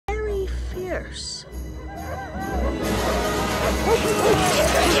fierce.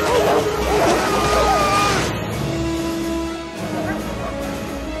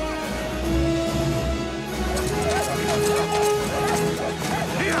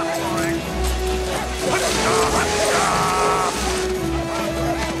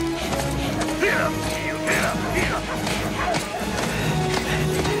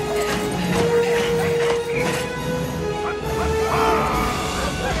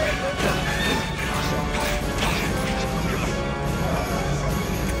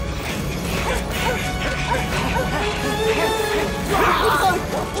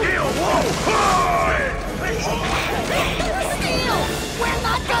 Steele! We're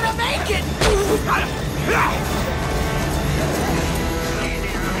not gonna make it!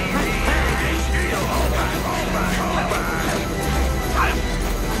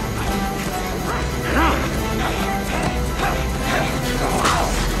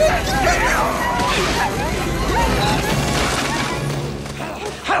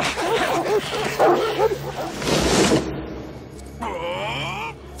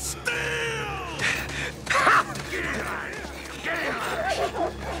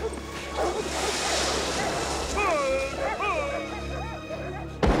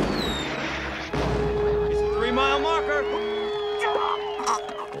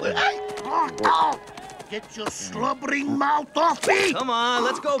 Get your slobbering mouth off me! Come on,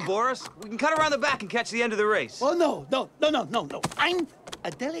 let's go, Boris. We can cut around the back and catch the end of the race. Oh, no. I'm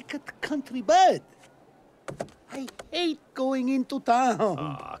a delicate country bird. I hate going into town.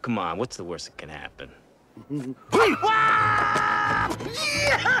 Aw, come on. What's the worst that can happen? Please!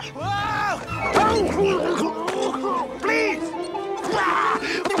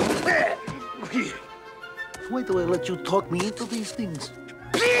 Why do I let you talk me into these things?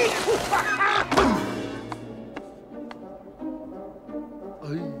 Please!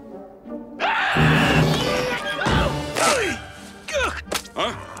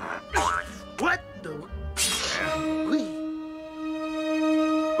 Huh? What the?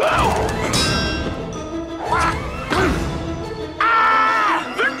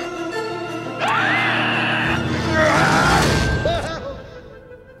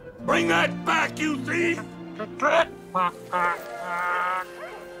 Bring that back, you thief!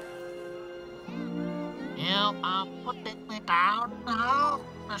 You are putting me down now,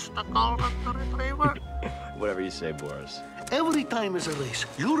 Mr. Golden Retriever? Whatever you say, Boris. Every time is a race.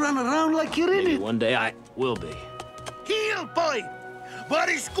 You run around like you're in Maybe it. one day I will be. Heel, boy!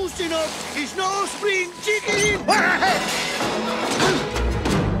 Boris Kusinov is no spring chicken!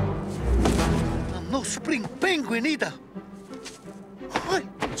 I'm no spring penguin either.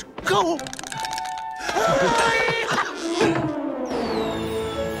 Let's go!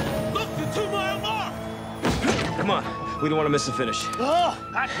 Look, the 2-mile mark! Come on. We don't want to miss the finish. Oh,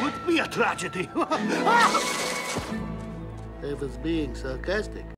 that would be a tragedy. I was being sarcastic.